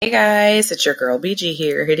Hey guys, it's your girl BG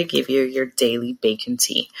here to give you your daily bacon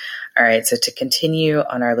tea. All right, so to continue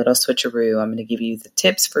on our little switcheroo, I'm going to give you the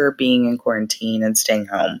tips for being in quarantine and staying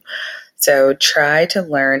home. So try to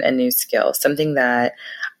learn a new skill. Something that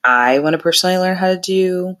I want to personally learn how to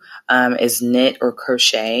do is knit or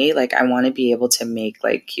crochet. Like I want to be able to make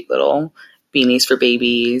like cute little beanies for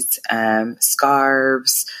babies,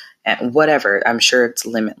 scarves, and whatever. I'm sure it's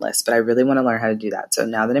limitless, but I really want to learn how to do that. So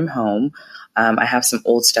now that I'm home, I have some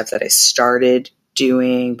old stuff that I started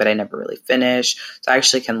doing, but I never really finished. So I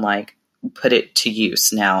actually can like put it to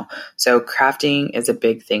use now. So crafting is a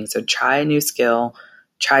big thing. So try a new skill,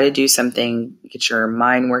 try to do something, get your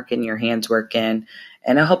mind working, your hands working,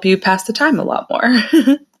 and it'll help you pass the time a lot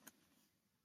more.